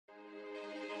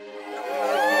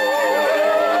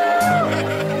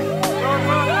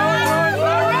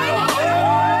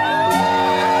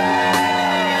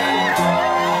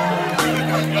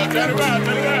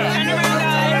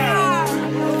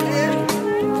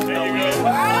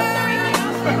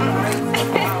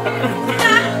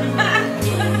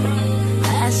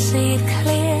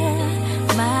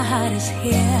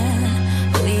here.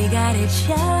 We got each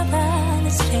other,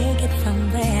 let's take it from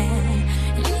there.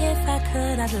 And if I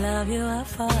could, I'd love you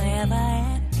forever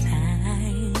and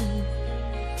time.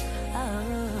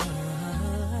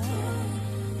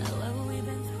 What we've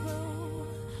been through.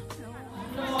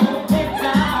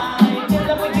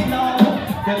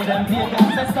 Tell them here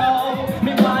that's so.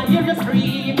 Me want you to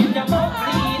scream, you just go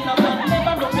clean. No one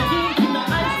never broke the heat in the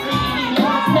ice cream.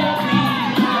 Smell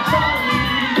clean, you're falling.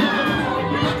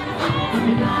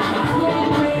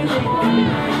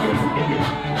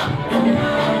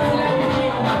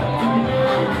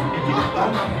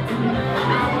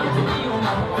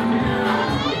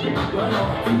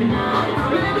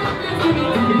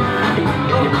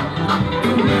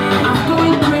 I'm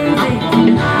going crazy.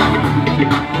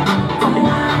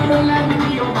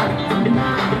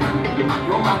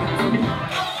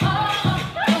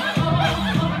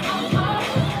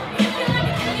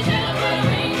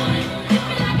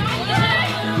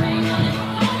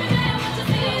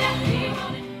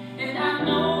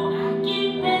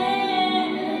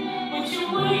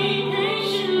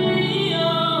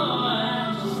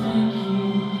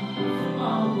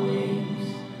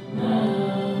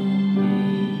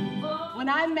 When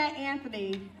I met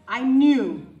Anthony, I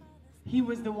knew he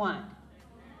was the one.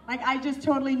 Like, I just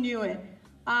totally knew it.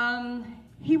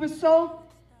 He was so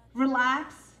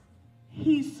relaxed.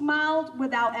 He smiled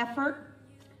without effort.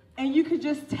 And you could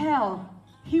just tell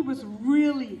he was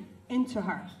really into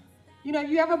her. You know,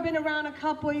 you ever been around a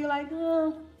couple, you're like,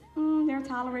 oh, they're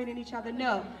tolerating each other.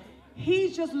 No,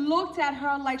 he just looked at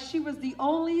her like she was the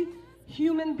only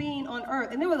human being on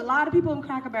earth. And there was a lot of people in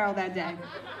Cracker Barrel that day.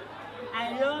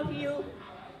 I love you,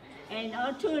 and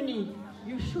Anthony,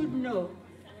 you should know,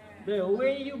 the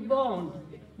way you born,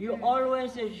 you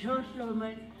always a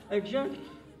gentleman, a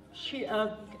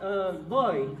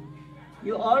boy.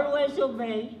 You always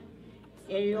obey,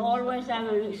 and you always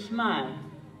have a smile.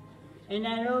 And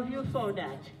I love you for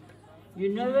that. You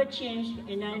never changed,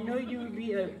 and I know you'll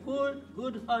be a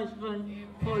good husband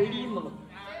for Leemu.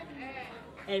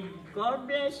 And God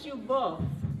bless you both.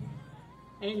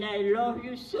 And I love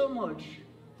you so much.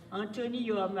 Anthony,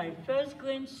 you are my first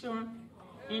grandson,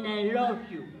 and I love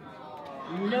you.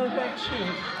 Never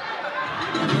change.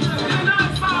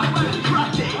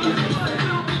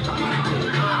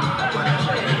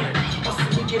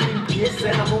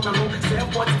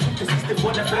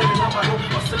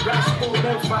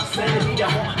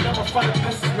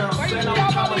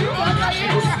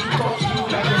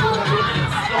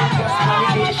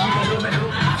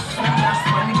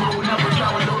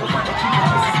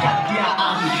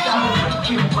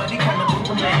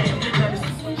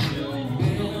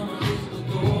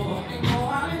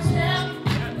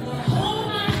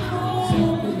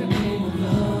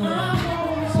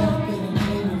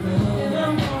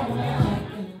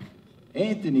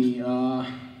 Anthony,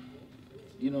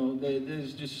 you know,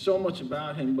 there's just so much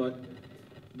about him, but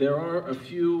there are a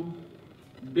few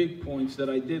big points that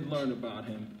I did learn about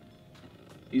him.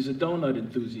 He's a donut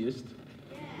enthusiast.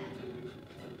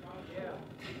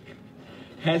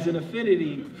 Has an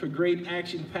affinity for great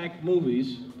action-packed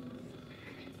movies.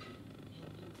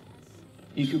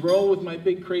 He could roll with my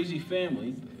big crazy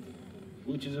family,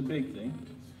 which is a big thing.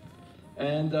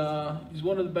 And he's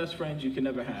one of the best friends you can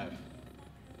ever have.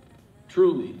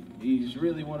 Truly, he's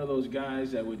really one of those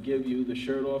guys that would give you the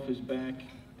shirt off his back,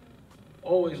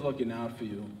 always looking out for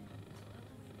you.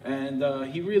 And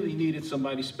he really needed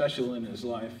somebody special in his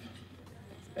life.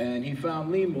 And he found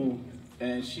Leemu,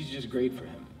 and she's just great for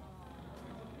him.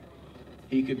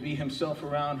 He could be himself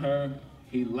around her.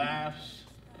 He laughs.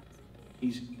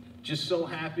 He's just so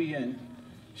happy, and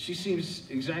she seems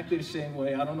exactly the same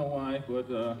way. I don't know why, but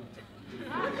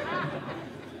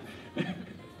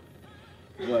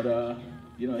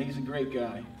you know, he's a great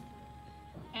guy.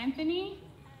 Anthony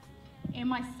and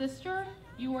my sister,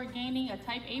 you are gaining a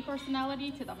type A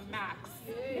personality to the max.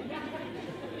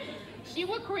 She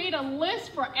will create a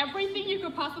list for everything you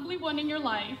could possibly want in your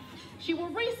life. She will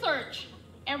research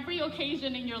every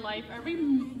occasion in your life, every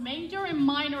major and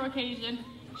minor occasion,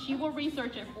 she will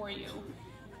research it for you.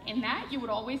 In that, you would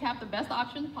always have the best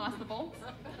options possible.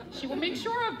 She will make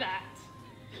sure of that.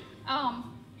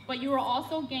 But you are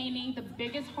also gaining the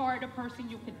biggest heart a person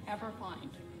you could ever find.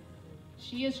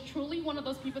 She is truly one of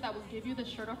those people that will give you the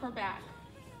shirt off her back.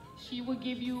 She will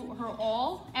give you her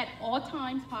all at all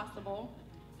times possible.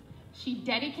 She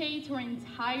dedicates her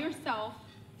entire self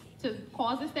to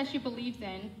causes that she believes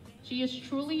in. She is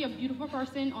truly a beautiful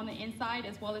person on the inside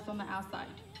as well as on the outside.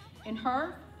 In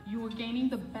her, you are gaining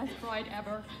the best bride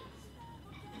ever.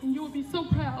 And you will be so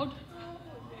proud.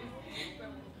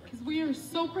 Because we are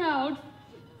so proud.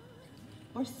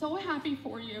 We're so happy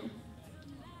for you.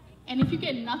 And if you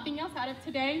get nothing else out of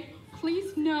today,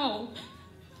 please know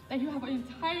that you have an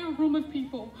entire room of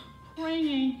people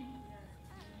praying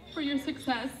for your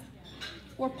success.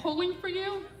 We're pulling for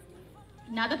you.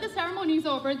 Now that the ceremony is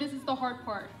over, this is the hard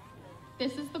part.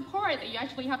 This is the part that you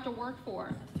actually have to work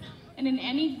for. And in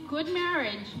any good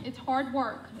marriage, it's hard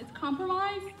work. It's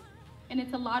compromise, and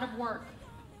it's a lot of work.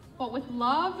 But with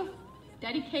love,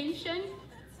 dedication,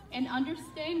 and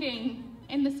understanding,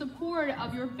 and the support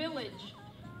of your village,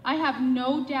 I have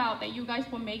no doubt that you guys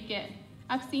will make it.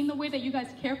 I've seen the way that you guys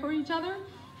care for each other.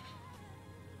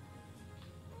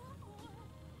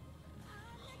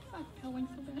 I'm going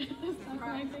so bad at this. I'm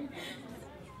crying.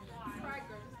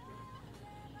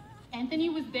 Anthony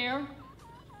was there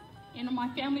in my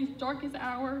family's darkest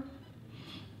hour,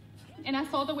 and I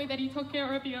saw the way that he took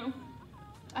care of you.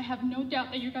 I have no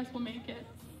doubt that you guys will make it.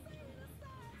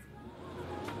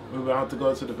 We're about to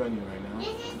go to the venue right now.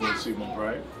 Go see my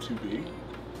bride, to be.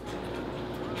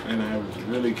 And I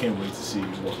really can't wait to see you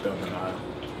walk down the aisle.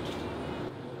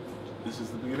 This is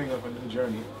the beginning of a new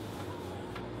journey,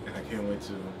 and I can't wait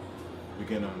to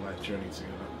begin our life journey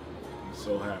together. I'm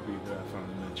so happy that I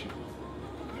finally met you.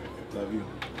 Love you,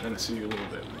 and I'll see you a little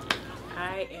bit.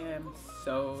 I am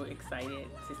so excited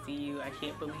to see you. I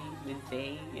can't believe this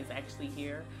day is actually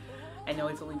here. I know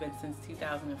it's only been since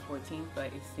 2014, but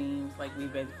it seems like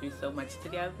we've been through so much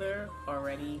together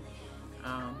already.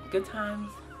 Good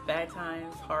times, bad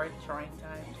times, hard, trying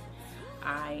times.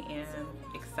 I am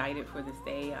excited for this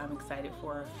day. I'm excited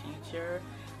for our future.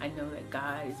 I know that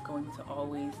God is going to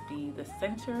always be the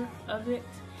center of it.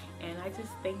 And I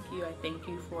just thank you. I thank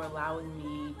you for allowing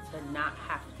me to not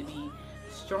have to be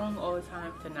strong all the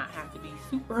time, to not have to be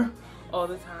super all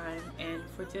the time, and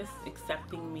for just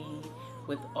accepting me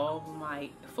with all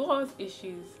my flaws,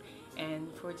 issues, and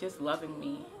for just loving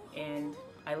me. And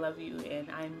I love you, and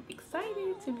I'm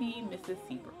excited to be Mrs.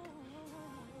 Seabrook.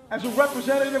 As a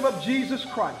representative of Jesus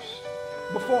Christ,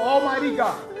 before Almighty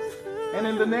God, and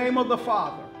in the name of the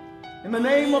Father, in the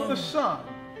name of the Son,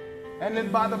 and then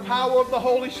by the power of the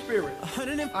Holy Spirit,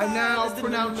 I now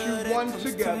pronounce you one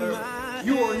together.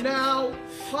 You are now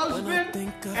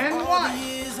husband and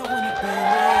wife.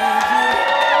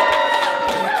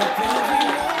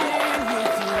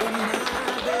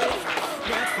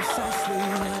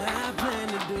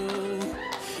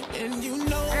 Anthony,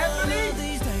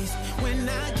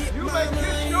 you may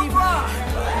kiss your bride.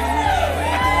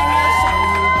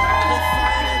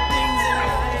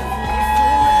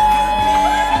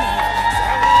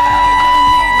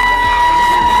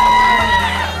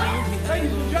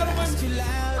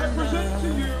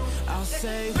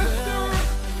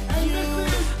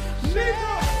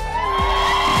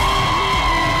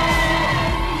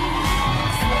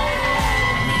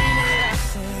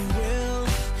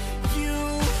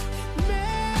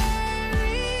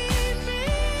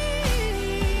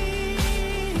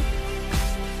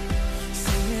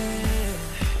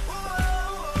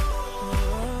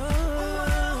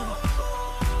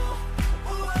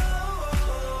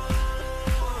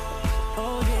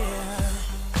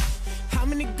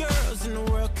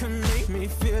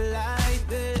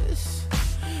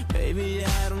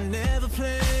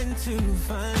 To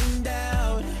find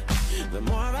out, the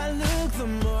more I look, the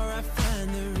more I